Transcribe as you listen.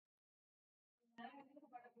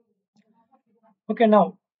Okay, now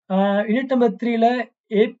unit number 3 ல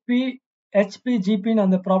AP, HP, GP ன்னு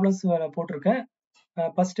அந்த ப்ராப்ளம்ஸ் போட்டிருக்கேன்.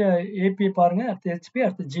 ஃபர்ஸ்ட் AP பாருங்க, அடுத்து HP,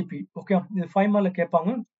 அடுத்து GP. ஓகே, இது 5 மார்க்ல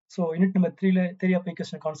கேட்பாங்க. ஸோ யூனிட் நம்பர் 3 ல தியரி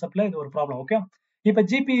அப்ளிகேஷன் கான்செப்ட்ல இது ஒரு ப்ராப்ளம். ஓகே, இப்போ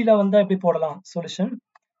GP ல வந்தா எப்படி போடலாம் சொல்யூஷன்.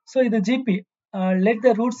 ஸோ இது GP, let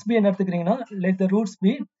the roots B என்ன எடுத்துக்கிறீங்கன்னா, லெட் த ரூட்ஸ்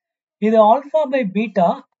பி, இது alpha by beta,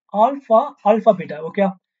 alpha alpha beta. Okay,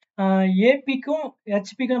 ஏபிக்கும்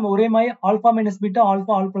ஹெச்பிக்கும் நம்ம ஒரே மாதிரி alpha minus beta,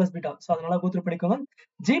 alpha alpha plus beta. So அதனால கூத்து படிக்கோங்க.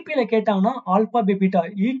 ஜிபியில் கேட்டாங்கன்னா alpha by beta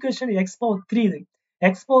equation X power 3 இது,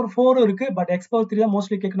 எக்ஸ் பவர் 4 இருக்கு, பட் எக்ஸ் பவர் 3 தான்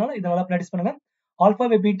மோஸ்ட்லி கேட்கறனால இதனால ப்ராக்டிஸ் பண்ணுங்க. Alpha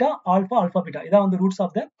by beta, alpha alpha beta, இதான் வந்து ரூட்ஸ்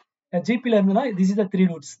ஆஃப் த ஜிபியில் இருந்துன்னா திஸ் இஸ் த 3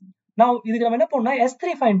 ரூட்ஸ். நான் இதுக்கு நம்ம என்ன பண்ணணும்,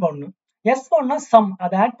 S3 ஃபைண்ட் பண்ணணும். S1னா சம்,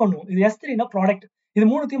 அதை ஆட் பண்ணுவோம். இது S3னா ப்ராடக்ட். இது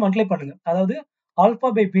மூணுத்தையும் மல்டிப்ளை பண்ணுங்க. அதாவது alpha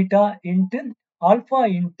by beta into alpha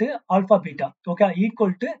into alpha beta, okay,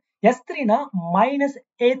 equal to S3னா minus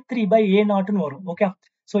A3 by A0ன்னு வரும். ஓகே,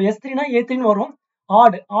 ஸோ S3னா A3ன்னு வரும்.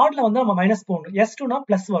 ஆட்ல வந்து நம்ம மைனஸ் போடணும். S2னா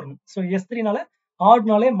பிளஸ் வரணும். ஸோ S3னால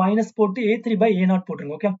ஆட்னாலே மைனஸ் போட்டு A3 பை A0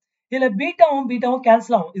 போட்டுருங்க. ஓகே, இதுல பீட்டாவும்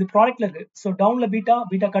கேன்சல் ஆகும். இது ப்ராடக்ட்ல இருக்கு. ஸோ டவுன்ல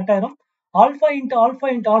பீட்டா கட் ஆயிரும். Alpha into alpha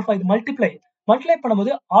into alpha, இது மல்டிப்ளை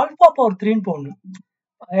பண்ணும்போது ஆல்பா பவர் 3ன்னு போடணும்.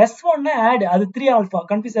 S1 ஆட், அது 3 ஆல்பா,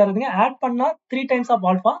 கன்ஃபியூஸ் ஆகுதுங்க. ஆட் பண்ணா 3 times of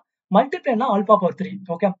alpha, மல்டிப்ளைனா alpha power 3.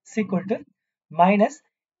 Okay, equal to minus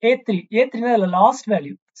A3. A3னா இதுல லாஸ்ட்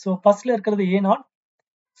வேல்யூ. ஸோ ஃபர்ஸ்ட்ல இருக்கிறது A0.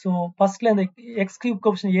 ஸோ ஃபர்ஸ்ட்ல இந்த எக்ஸ் கியூப்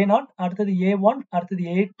கோஎஃபிஷியன்ட் A0, அடுத்தது A1, அடுத்தது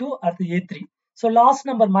A2, அடுத்தது A3. So last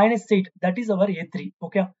number -8, that is our A3.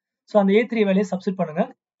 Okay, so அந்த A3 value substitute பண்ணுங்க.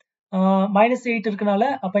 -8 இருக்கனால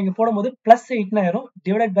அப்ப இங்க போடும்போது +8 ஆயிரும்,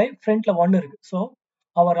 டிவைடட் பை ஃப்ரண்ட்ல 1 இருக்கு. ஸோ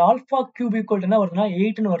அவர் ஆல்பா கியூப் ஈக்குவல் என்ன வருதுன்னா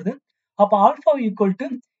 8ன்னு வருது. அப்ப ஆல்பா ஈக்குவல் டு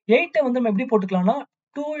 8 வந்து நம்ம எப்படி போட்டுக்கலாம்னா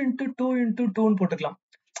 2 இன்ட்டு 2 இன்ட்டு 2ன்னு போட்டுக்கலாம்.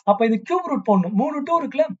 அப்ப இது கியூப் ரூட் போடணும். 3 2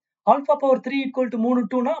 இருக்குல்ல, ஆல்பா பவர் 3 ஈக்குவல் டு 3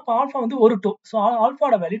 2னா அப்ப ஆல்பா வந்து ஒரு 2. ஸோ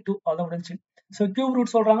ஆல்பாவோட வேல்யூ 2, அதான் முடிஞ்சு. ஸோ கியூப்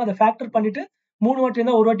ரூட் சொல்றாங்க, அதை ஃபேக்டர் பண்ணிட்டு 3 வாட்டி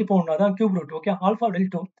இருந்தா ஒரு வாட்டி போடணும், அதான் cube root. Okay, alpha value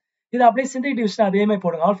 2. இது அப்படியே சிந்தடிக் டிவிஷன் அதே மாதிரி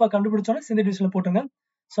போடுங்க. ஆல்பா கண்டுபிடிச்சோன்னா சிந்தடிக் டிவிஷன்ல போட்டுங்க.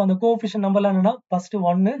 ஸோ அந்த கோஎஃபிஷியன்ட் நம்பர்லாம் என்னன்னா ஃபர்ஸ்ட்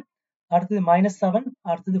 1, அடுத்தது -7,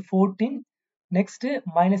 அடுத்தது 14, நெக்ஸ்ட்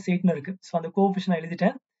 -8ன்னு இருக்கு. ஸோ அந்த கோஎஃபிஷியன்ட்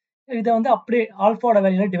எழுதிட்டேன். இதை வந்து அப்படியே ஆல்பாவோட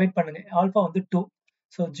வேல்யூல டிவைட் பண்ணுங்க. ஆல்பா வந்து 2.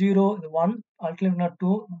 ஸோ 0 இது 1, மல்டிப்ளை பண்ணா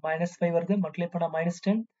 2, -5 வருது, மல்டிப்ளை பண்ணா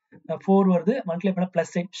 -10, 4 வருது, மல்டிப்ளை பண்ணா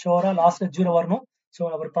 +8. ஷோரா லாஸ்ட்ல 0 வரணும். ஸோ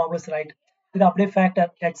அவர் ப்ராப்ளம் ரைட். இது அப்படியே factor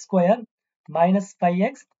x²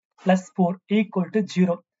 -5x + 4 equal to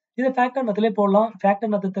 0. இது ஃபேக்டர் மெத்தட்லயே போடலாம்.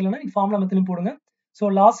 ஃபேக்டர் மெத்தட் இல்லைன்னா ஃபார்முலா மெத்தட்லயும் போடுங்க. ஸோ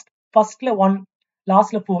ஃபர்ஸ்ட்ல 1,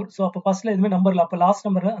 லாஸ்ட்ல 4. ஸோ அப்போ ஃபர்ஸ்ட்ல எதுவுமே நம்பர் இல்லை, அப்போ லாஸ்ட்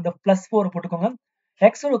நம்பர்ல அந்த +4 போட்டுக்கோங்க.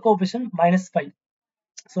 எக்ஸோட coefficient -5.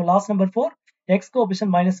 So last number 4, X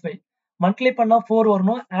coefficient -5. Multiply பண்ணா 4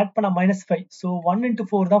 வரணும், ஆட் பண்ணா -5. ஸோ 1 இன்ட்டு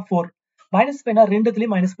 4 தான் 4. -5னா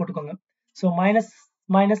ரெண்டுத்துலயும் மைனஸ் போட்டுக்கோங்க. ஸோ மைனஸ்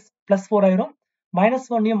 +4 ஆயிரும்.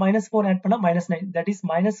 -1யும் -4 ஆட் பண்ணா -9. தட் இஸ்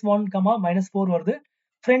 -1, -4 வருது.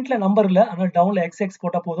 ஃப்ரண்ட்ல நம்பர் இல்லை, அதனால டவுன்ல எக்ஸ்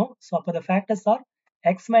போட்டா போதும். ஸோ அப்போ the factors are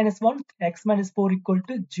x -1, x -4 equal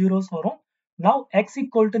to 0s வரும். Now x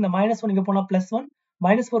equal to இந்த -1 இங்க போனா +1,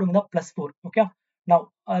 -4 இங்க +4. ஓகே, now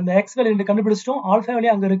அந்த x வேல்யூ கண்டுபிடிச்சிட்டோம். ஆல்பா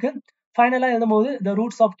வேல்யூ அங்க இருக்கு. ஃபைனலா எழுதும்போது the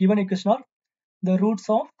roots of given equation are the roots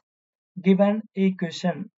of given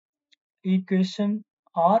equation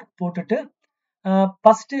are போட்டுட்டு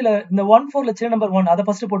ஃபர்ஸ்ட் இந்த 1 4ல சின்ன நம்பர் 1 அதை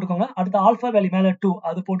ஃபர்ஸ்ட் போட்டுக்கோங்க. அடுத்து ஆல்பா வேல்யூ மேல 2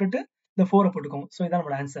 அது போட்டுட்டு இந்த 4 போட்டுக்கோங்க. ஸோ இதான்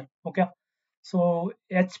நம்மளோட answer. Okay, so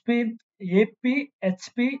HP, AB,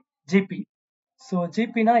 HP, GB. So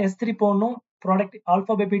ஜிபினா S3 போடணும். Product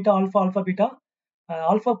alpha by beta, alpha beta,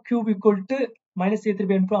 alpha cube equal to -A3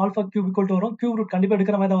 by alpha cube equal to வரும். கியூப் ரூட் கண்டிப்பா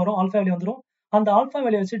எடுக்கிற மாதிரி தான் வரும். ஆல்பா வேல்யூ வந்துடும். அந்த ஆல்பா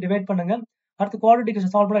வேல்யூ வச்சு டிவைட் பண்ணுங்க. அடுத்து குவாட்ரேட்டிக்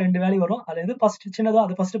ஈக்குவேஷன் சால்வ் பண்ணா 2 வேல்யூ வரும். அதுல எது ஃபர்ஸ்ட் சின்னதோ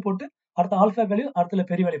அதை ஃபர்ஸ்ட் போட்டு அடுத்த ஆல்பா வேல்யூ, அடுத்த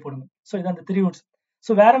பெரிய வேல்யூ போடுங்க. ஸோ இதான் அந்த 3 ரூட்ஸ்.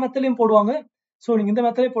 ஸோ வேற மெத்தட்லயும் போடுவாங்க. ஸோ நீங்க இந்த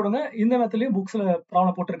மெத்தட்லயே போடுங்க. இந்த மெத்தட்லயும் புக்ஸ்ல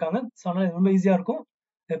ப்ராப்ளம் போட்டிருக்காங்க. ஸோ அதனால ரொம்ப ஈஸியா இருக்கும்.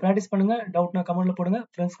 இதை ப்ராக்டிஸ் பண்ணுங்க. டவுட்னா கமெண்ட்ல போடுங்க,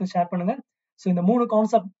 ஃப்ரெண்ட்ஸ்க்கு ஷேர் பண்ணுங்க. ஸோ இந்த 3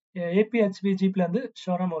 கான்செப்ட் ஏபி, ஹெச்பி, ஜிபில இருந்து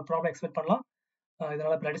ஷோரா நம்ம ஒரு ப்ராப்ளம் எக்ஸ்பெக்ட் பண்ணலாம்.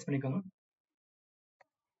 இதனால ப்ராக்டிஸ் பண்ணிக்கோங்க.